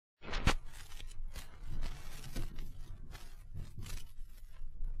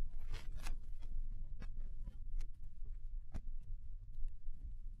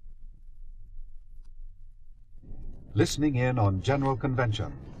Listening in on General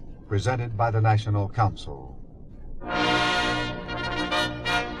Convention, presented by the National Council.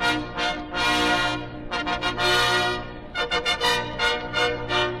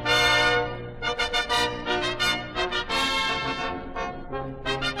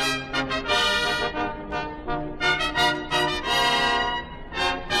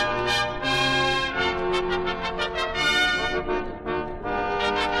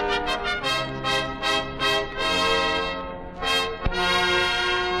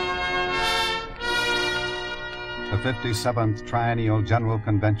 The 57th Triennial General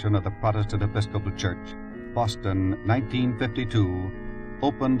Convention of the Protestant Episcopal Church, Boston, 1952,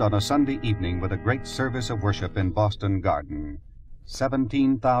 opened on a Sunday evening with a great service of worship in Boston Garden.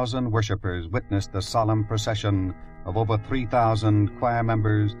 17,000 worshipers witnessed the solemn procession of over 3,000 choir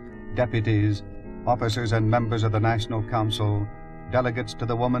members, deputies, officers and members of the National Council, delegates to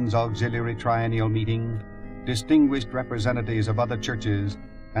the Women's Auxiliary Triennial Meeting, distinguished representatives of other churches,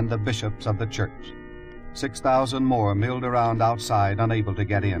 and the bishops of the church. 6,000 more milled around outside, unable to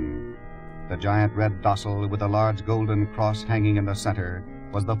get in. The giant red dossal with a large golden cross hanging in the center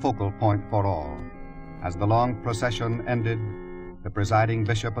was the focal point for all. As the long procession ended, the presiding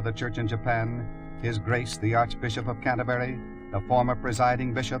bishop of the church in Japan, His Grace the Archbishop of Canterbury, the former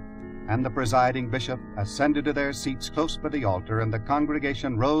presiding bishop, and the presiding bishop ascended to their seats close by the altar, and the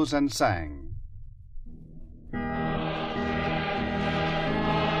congregation rose and sang.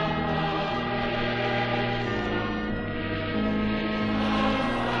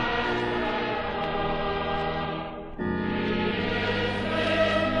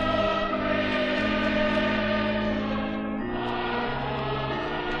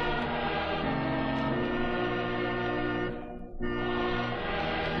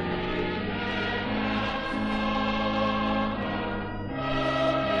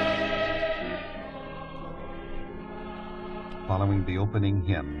 Following the opening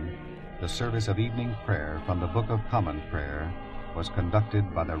hymn, the service of evening prayer from the Book of Common Prayer was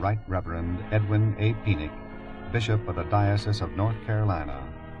conducted by the Right Reverend Edwin A. Penick, Bishop of the Diocese of North Carolina.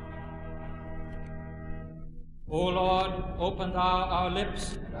 O Lord, open thou our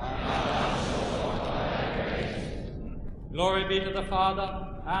lips. Glory be to the Father,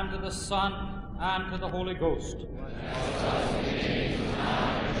 and to the Son, and to the Holy Ghost.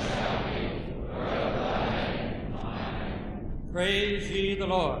 Praise ye the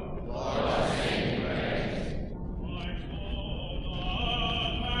Lord. Lord, sing praise. My soul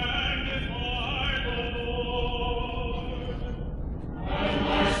doth magnify the Lord, and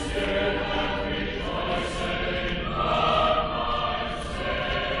my spirit hath rejoiced in God my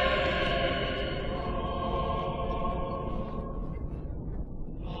Saviour.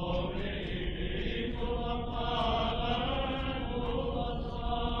 Glory be to the Father, and to the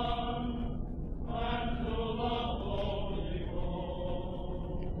Son, and to the Holy Ghost.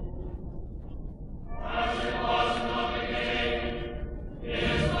 As it was in the beginning,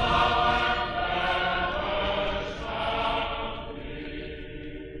 is now, and ever shall be.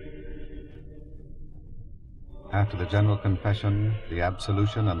 After the general confession, the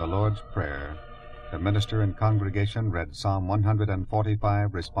absolution, and the Lord's Prayer, the minister and congregation read Psalm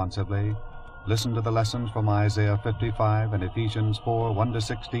 145 responsively, listened to the lessons from Isaiah 55 and Ephesians 4,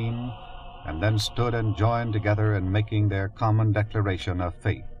 1-16, and then stood and joined together in making their common declaration of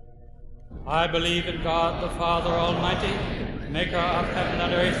faith. I believe in God the Father Almighty, maker of heaven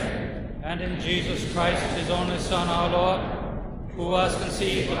and earth, and in Jesus Christ, his only Son, our Lord, who was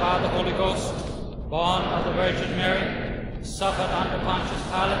conceived by the Holy Ghost, born of the Virgin Mary, suffered under Pontius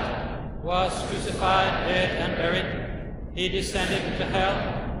Pilate, was crucified, dead, and buried. He descended into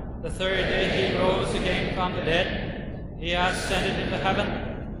hell. The third day he rose again from the dead. He ascended into heaven,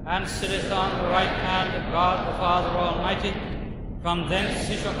 and sitteth on the right hand of God the Father Almighty. From thence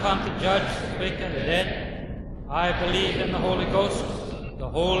he shall come to judge the quick and the dead. I believe in the Holy Ghost, the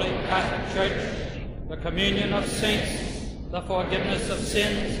holy Catholic Church, the communion of saints, the forgiveness of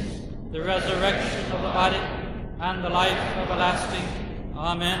sins, the resurrection of the body, and the life everlasting.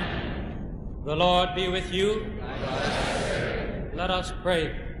 Amen. The Lord be with you. Let us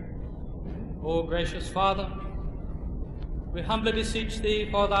pray. O gracious Father, we humbly beseech thee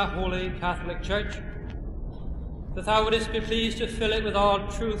for thy holy Catholic Church, that thou wouldest be pleased to fill it with all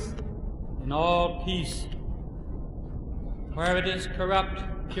truth and all peace. Where it is corrupt,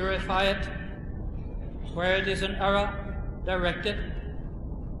 purify it. Where it is in error, direct it.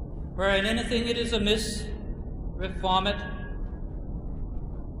 Where in anything it is amiss, reform it.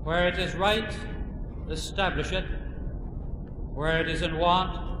 Where it is right, establish it. Where it is in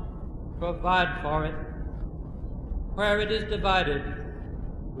want, provide for it. Where it is divided,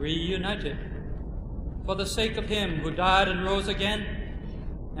 reunite it. for the sake of him who died and rose again,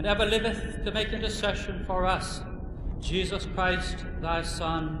 and ever liveth to make intercession for us, Jesus Christ, thy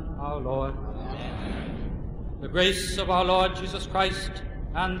Son, our Lord. Amen. The grace of our Lord Jesus Christ,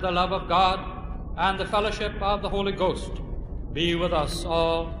 and the love of God, and the fellowship of the Holy Ghost be with us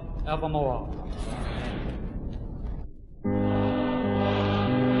all evermore.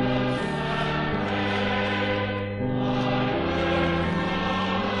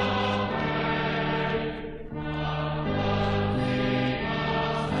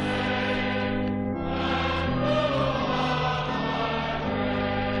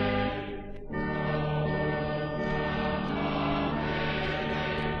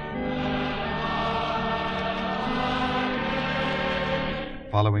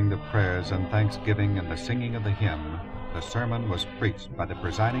 Following the prayers and thanksgiving and the singing of the hymn, the sermon was preached by the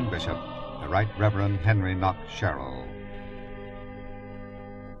presiding bishop, the Right Reverend Henry Knox Sherrill.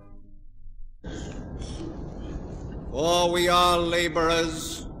 For we are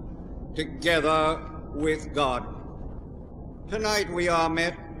laborers together with God. Tonight we are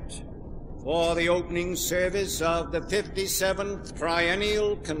met for the opening service of the 57th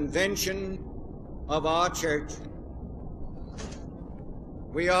Triennial Convention of our church.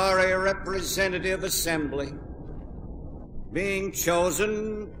 We are a representative assembly, being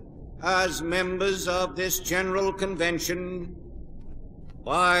chosen as members of this General Convention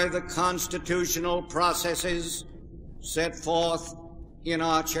by the constitutional processes set forth in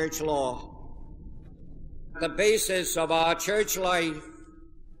our church law. The basis of our church life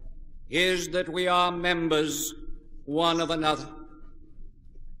is that we are members one of another.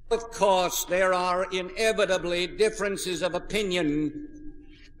 Of course, there are inevitably differences of opinion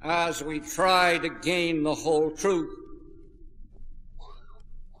as we try to gain the whole truth.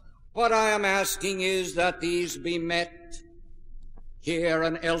 What I am asking is that these be met here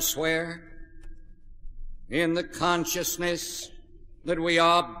and elsewhere in the consciousness that we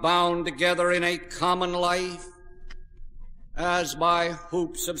are bound together in a common life as by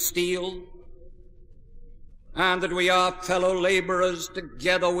hoops of steel, and that we are fellow laborers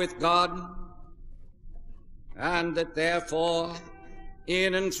together with God, and that therefore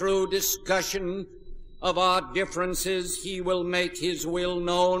in and through discussion of our differences he will make his will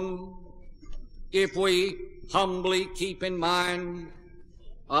known if we humbly keep in mind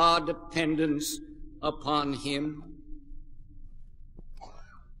our dependence upon him.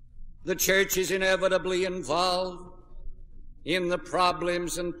 The church is inevitably involved in the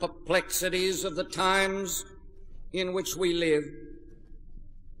problems and perplexities of the times in which we live.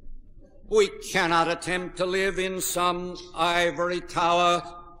 We cannot attempt to live in some ivory tower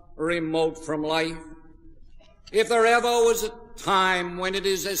remote from life. If there ever was a time when it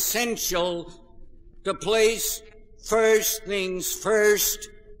is essential to place first things first,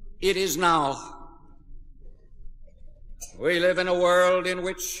 it is now. We live in a world in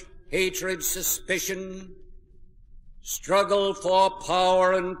which hatred, suspicion, struggle for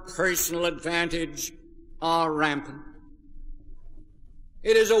power and personal advantage are rampant.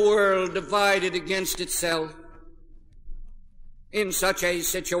 It is a world divided against itself. In such a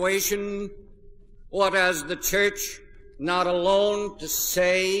situation, what has the church not alone to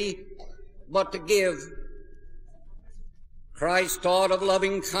say, but to give? Christ taught of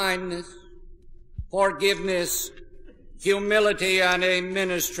loving kindness, forgiveness, humility, and a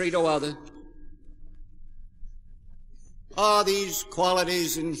ministry to others. Are these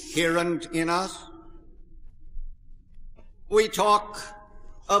qualities inherent in us? We talk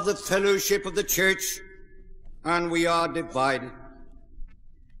of the fellowship of the church, and we are divided.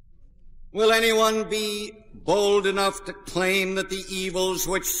 Will anyone be bold enough to claim that the evils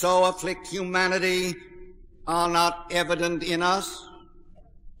which so afflict humanity are not evident in us?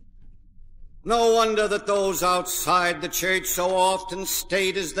 No wonder that those outside the church so often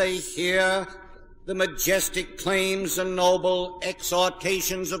state as they hear the majestic claims and noble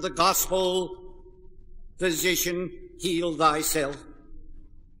exhortations of the gospel, "Physician, heal thyself."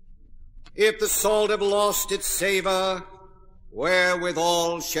 If the salt have lost its savor,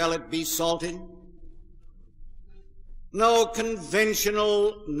 wherewithal shall it be salted? No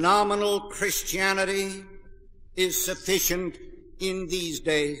conventional, nominal Christianity is sufficient in these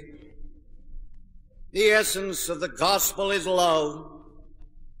days. The essence of the gospel is love,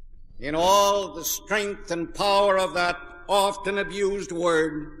 in all the strength and power of that often abused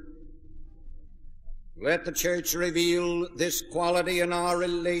word. Let the church reveal this quality in our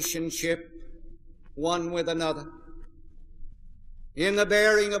relationship one with another, in the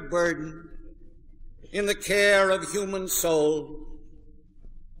bearing of burden, in the care of human soul,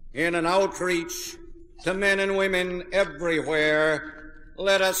 in an outreach to men and women everywhere,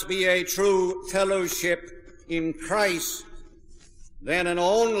 let us be a true fellowship in Christ. Then and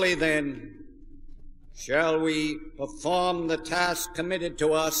only then shall we perform the task committed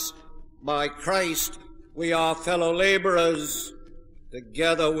to us by Christ. We are fellow laborers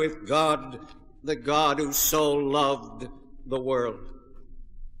together with God, the God who so loved the world.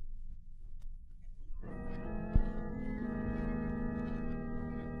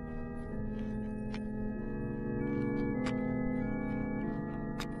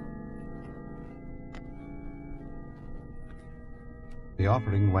 The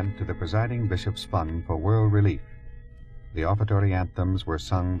offering went to the presiding bishop's fund for world relief. The offertory anthems were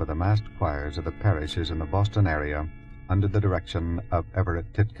sung by the massed choirs of the parishes in the Boston area under the direction of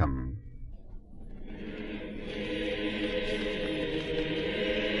Everett Titcomb.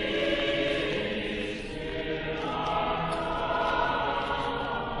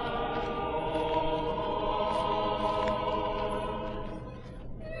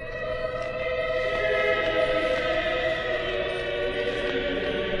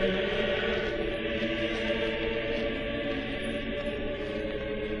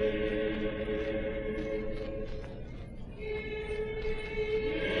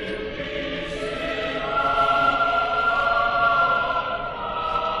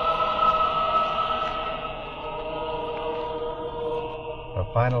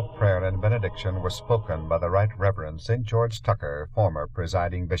 The final prayer and benediction were spoken by the Right Reverend St. George Tucker, former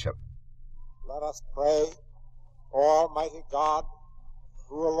presiding bishop. Let us pray. O Almighty God,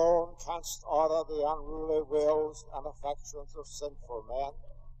 who alone canst order the unruly wills and affections of sinful men,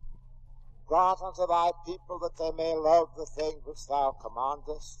 grant unto thy people that they may love the thing which thou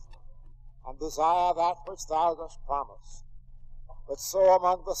commandest, and desire that which thou dost promise, that so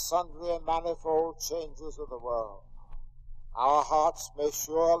among the sundry and manifold changes of the world, our hearts may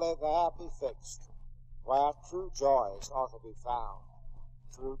surely there be fixed, where true joys are to be found,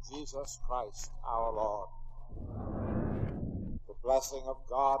 through Jesus Christ our Lord. The blessing of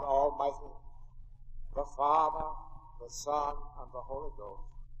God Almighty, the Father, the Son, and the Holy Ghost,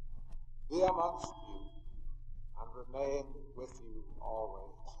 be amongst you, and remain with you always.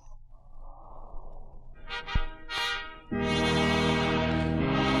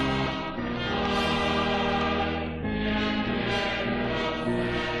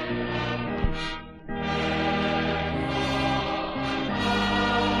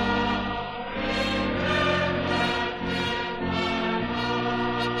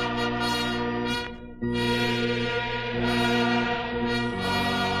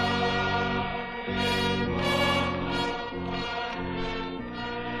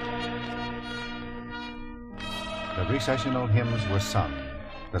 The recessional hymns were sung,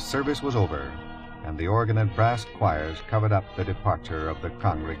 the service was over, and the organ and brass choirs covered up the departure of the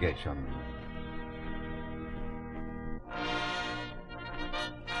congregation.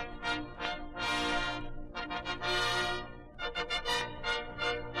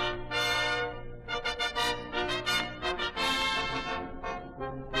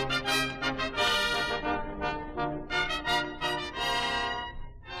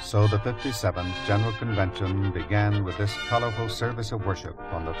 So the 57th General Convention began with this colorful service of worship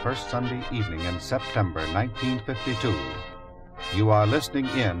on the first Sunday evening in September 1952. You are listening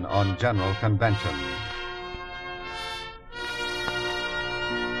in on General Convention.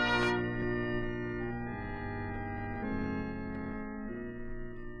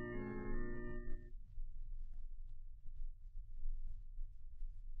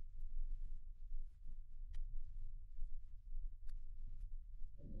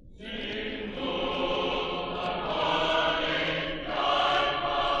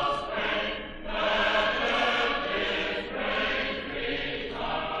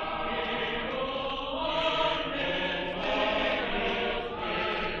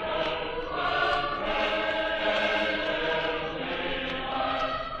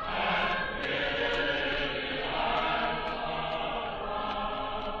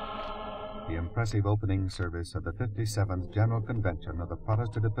 Impressive opening service of the 57th General Convention of the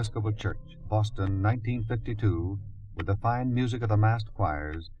Protestant Episcopal Church, Boston, 1952, with the fine music of the massed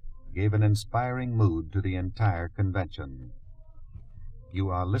choirs, gave an inspiring mood to the entire convention. You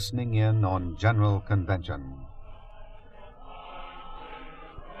are listening in on General Convention.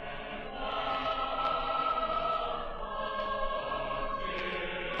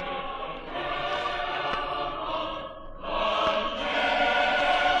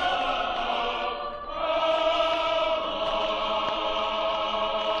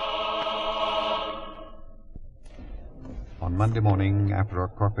 On Monday morning, after a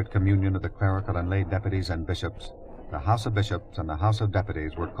corporate communion of the clerical and lay deputies and bishops, the House of Bishops and the House of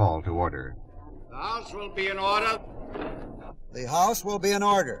Deputies were called to order. The House will be in order. The House will be in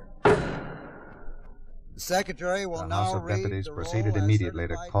order. The Secretary will now read the roll. The House of Deputies proceeded immediately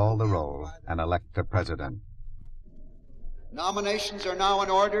to call the roll and elect a president. Nominations are now in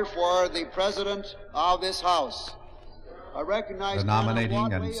order for the President of this House. I recognize the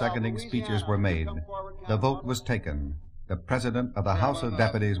nominating and seconding speeches were made. The vote was taken. The President of the House of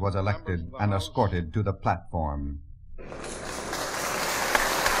Deputies was elected and escorted to the platform.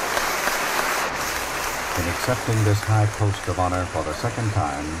 In accepting this high post of honor for the second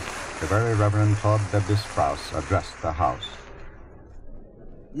time, the Very Reverend Claude W. Sprouse addressed the House.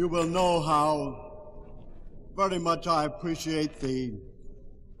 You will know how very much I appreciate the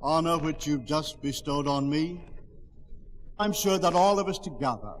honor which you've just bestowed on me. I'm sure that all of us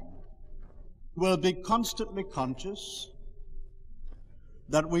together will be constantly conscious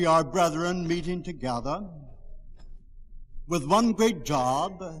that we are brethren meeting together with one great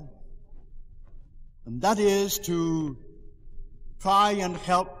job, and that is to try and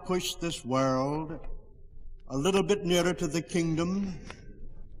help push this world a little bit nearer to the kingdom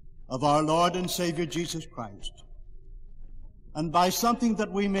of our Lord and Savior Jesus Christ. And by something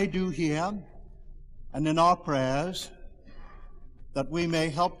that we may do here and in our prayers, that we may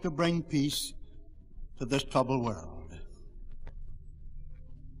help to bring peace to this troubled world.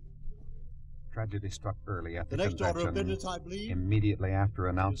 Tragedy struck early at the next order of convention. business, I believe, immediately after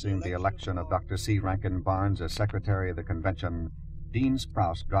announcing the election of Dr. C. Rankin Barnes as Secretary of the Convention, Dean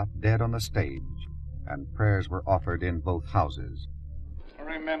Sprouse dropped dead on the stage, and prayers were offered in both houses.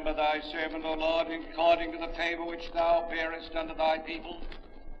 Remember thy servant, O Lord, according to the favor which thou bearest unto thy people,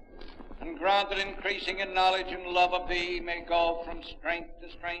 and grant that increasing in knowledge and love of thee may go from strength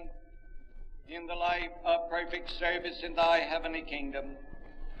to strength in the life of perfect service in thy heavenly kingdom,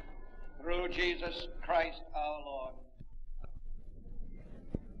 through Jesus Christ our Lord.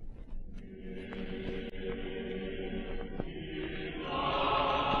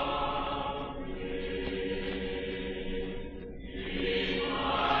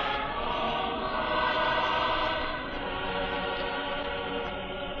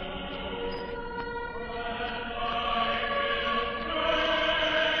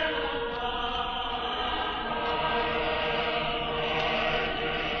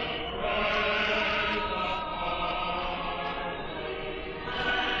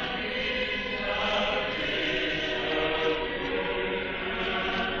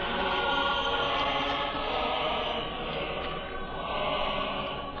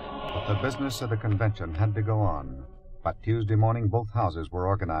 The business of the convention had to go on, but Tuesday morning both houses were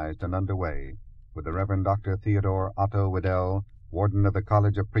organized and underway, with the Reverend Dr. Theodore Otto Waddell, Warden of the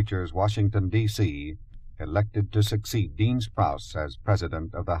College of Preachers, Washington, D.C., elected to succeed Dean Sprouse as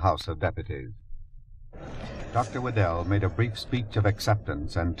President of the House of Deputies. Dr. Waddell made a brief speech of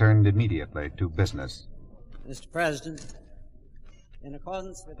acceptance and turned immediately to business. Mr. President, in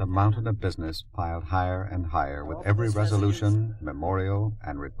accordance with the mountain of business piled higher and higher with every resolution, memorial,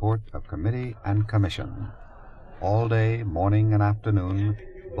 and report of committee and commission. All day, morning and afternoon,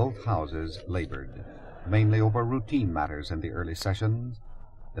 both houses labored, mainly over routine matters in the early sessions,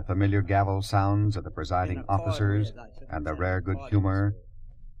 the familiar gavel sounds of the presiding officers, and the rare good humor,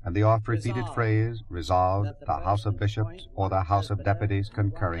 and the oft-repeated phrase, resolved, the House of Bishops or the House of Deputies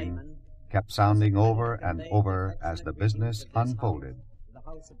concurring, kept sounding over and over as the business unfolded.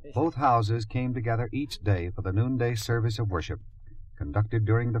 Both houses came together each day for the noonday service of worship, conducted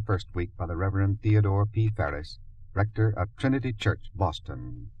during the first week by the Reverend Theodore P. Ferris, rector of Trinity Church,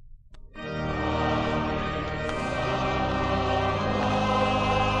 Boston.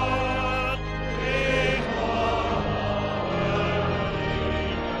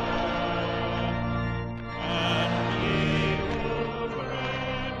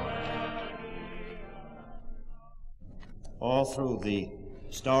 All through the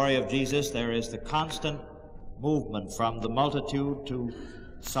story of Jesus, there is the constant movement from the multitude to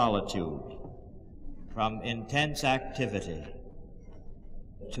solitude, from intense activity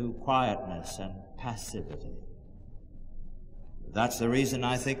to quietness and passivity. That's the reason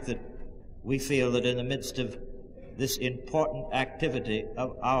I think that we feel that in the midst of this important activity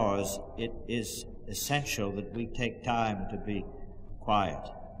of ours, it is essential that we take time to be quiet.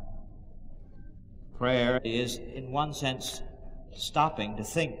 Prayer is, in one sense, stopping to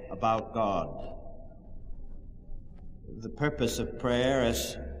think about God. The purpose of prayer,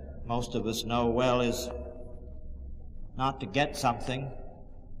 as most of us know well, is not to get something,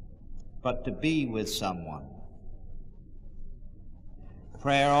 but to be with someone.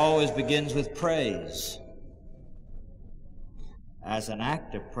 Prayer always begins with praise. As an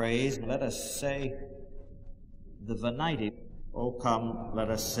act of praise, let us say the Venite, O come, let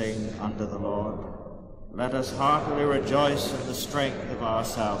us sing unto the Lord. let us heartily rejoice in the strength of our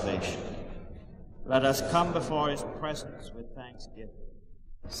salvation. Let us come before his presence with thanksgiving.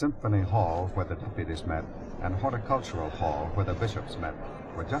 Symphony Hall, where the deputies met, and Horticultural Hall, where the bishops met,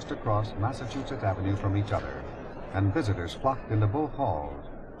 were just across Massachusetts Avenue from each other, and visitors flocked into both halls,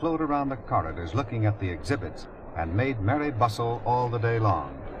 flowed around the corridors looking at the exhibits, and made merry bustle all the day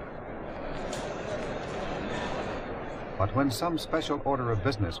long. But when some special order of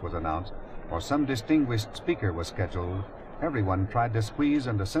business was announced, or some distinguished speaker was scheduled, everyone tried to squeeze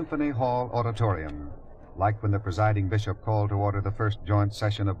into Symphony Hall auditorium, like when the presiding bishop called to order the first joint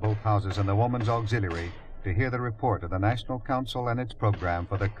session of both houses in the Woman's Auxiliary to hear the report of the National Council and its program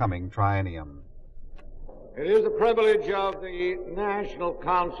for the coming triennium. It is the privilege of the National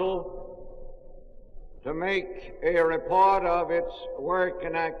Council to make a report of its work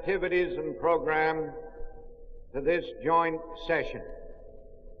and activities and program to this joint session.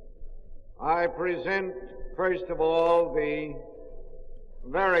 I present, first of all, the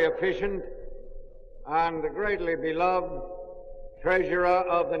very efficient and greatly beloved Treasurer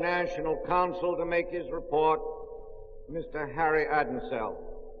of the National Council to make his report, Mr. Harry Adensell.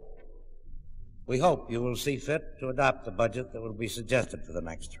 We hope you will see fit to adopt the budget that will be suggested for the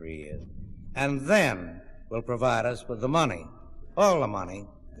next 3 years, and then will provide us with the money, all the money,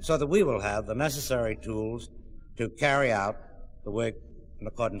 so that we will have the necessary tools to carry out the work in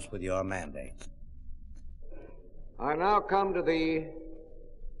accordance with your mandate. I now come to the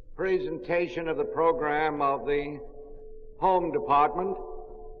presentation of the program of the Home Department.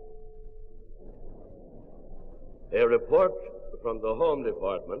 A report from the Home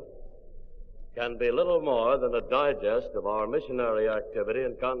Department can be little more than a digest of our missionary activity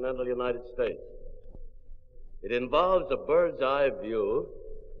in continental United States. It involves a bird's-eye view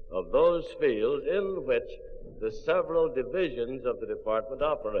of those fields in which the several divisions of the department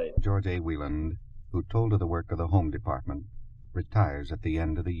operate. George A. Wieland, who told of the work of the Home Department, retires at the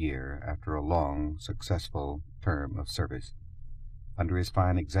end of the year after a long, successful term of service. Under his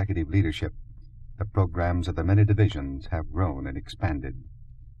fine executive leadership, the programs of the many divisions have grown and expanded.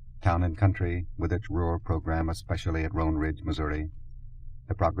 Town and Country, with its rural program, especially at Roan Ridge, Missouri,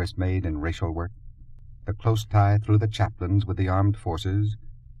 the progress made in racial work, the close tie through the chaplains with the armed forces,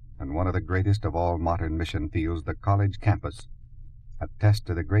 and one of the greatest of all modern mission fields, the college campus, attest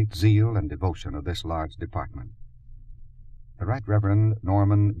to the great zeal and devotion of this large department. The Right Reverend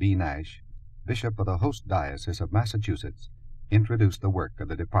Norman B. Nash, Bishop of the Host Diocese of Massachusetts, introduced the work of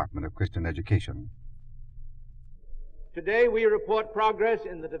the Department of Christian Education. Today we report progress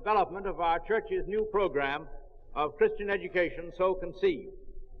in the development of our church's new program of Christian education, so conceived.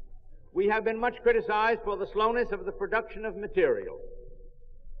 We have been much criticized for the slowness of the production of material.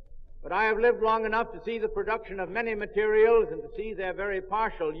 But I have lived long enough to see the production of many materials and to see their very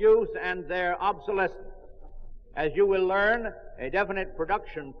partial use and their obsolescence. As you will learn, a definite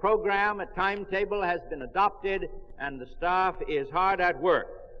production program, a timetable has been adopted, and the staff is hard at work,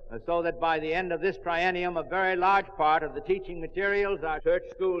 so that by the end of this triennium, a very large part of the teaching materials our church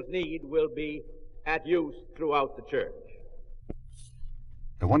schools need will be at use throughout the church.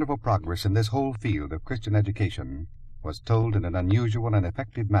 The wonderful progress in this whole field of Christian education was told in an unusual and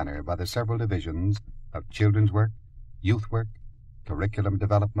effective manner by the several divisions of children's work, youth work, curriculum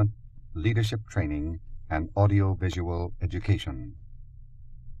development, leadership training, and audio-visual education.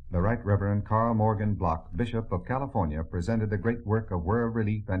 The Right Reverend Carl Morgan Block, Bishop of California, presented the great work of world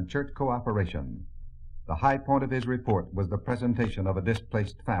relief and church cooperation. The high point of his report was the presentation of a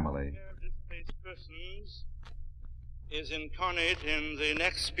displaced family. Displaced persons is incarnate in the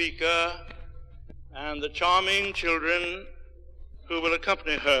next speaker and the charming children who will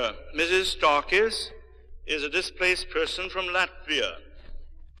accompany her. Mrs. Starkis is a displaced person from Latvia.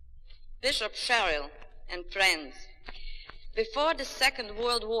 Bishop Sherrill and friends, before the Second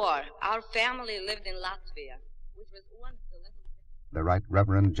World War, our family lived in Latvia, which was once the little... The Right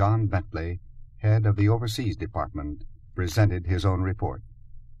Reverend John Bentley, head of the Overseas Department, presented his own report.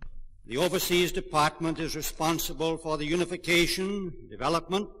 The Overseas Department is responsible for the unification,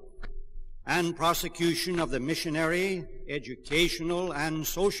 development, and prosecution of the missionary, educational, and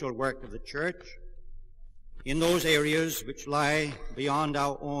social work of the Church in those areas which lie beyond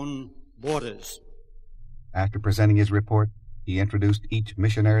our own borders. After presenting his report, he introduced each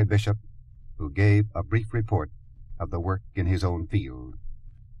missionary bishop, who gave a brief report of the work in his own field.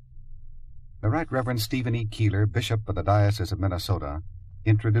 The Right Reverend Stephen E. Keeler, Bishop of the Diocese of Minnesota,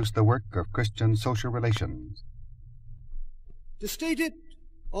 introduced the work of Christian social relations. To state it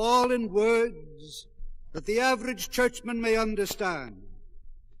all in words that the average churchman may understand,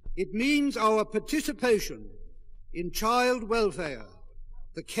 it means our participation in child welfare,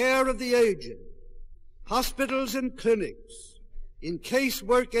 the care of the aged, hospitals and clinics, in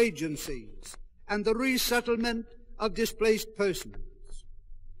casework agencies, and the resettlement of displaced persons.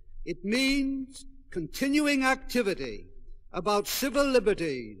 It means continuing activity about civil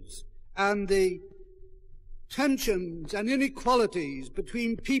liberties and the tensions and inequalities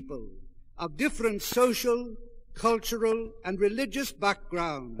between people of different social, cultural, and religious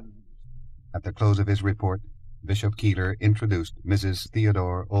backgrounds. At the close of his report, Bishop Keeler introduced Mrs.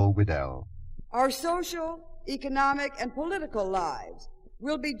 Theodore O. Widdell. Our social, economic, and political lives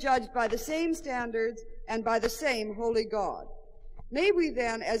will be judged by the same standards and by the same holy God. May we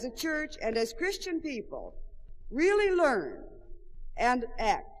then, as a church and as Christian people, really learn and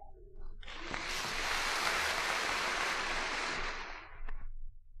act.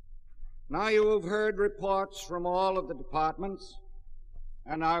 Now you have heard reports from all of the departments,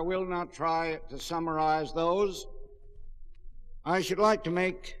 and I will not try to summarize those. I should like to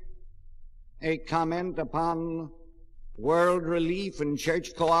make a comment upon world relief and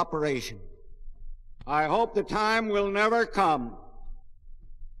church cooperation. I hope the time will never come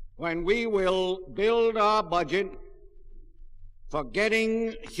when we will build our budget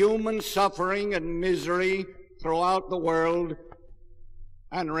forgetting human suffering and misery throughout the world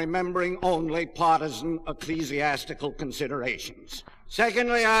and remembering only partisan ecclesiastical considerations.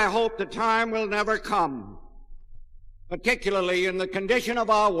 Secondly, I hope the time will never come, particularly in the condition of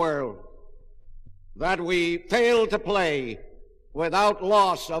our world, that we fail to play, without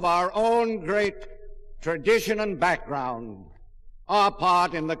loss of our own great tradition and background, our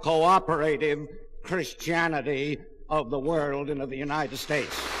part in the cooperative Christianity of the world and of the United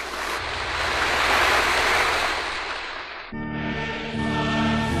States.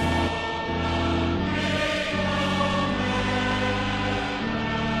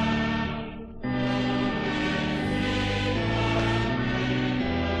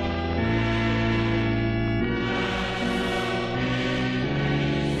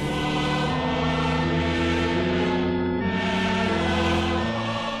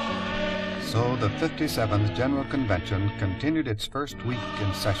 So the 57th General Convention continued its first week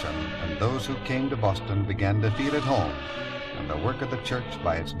in session, and those who came to Boston began to feel at home, and the work of the church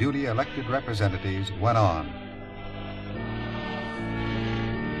by its duly elected representatives went on.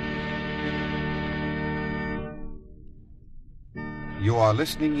 You are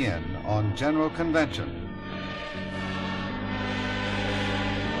listening in on General Convention,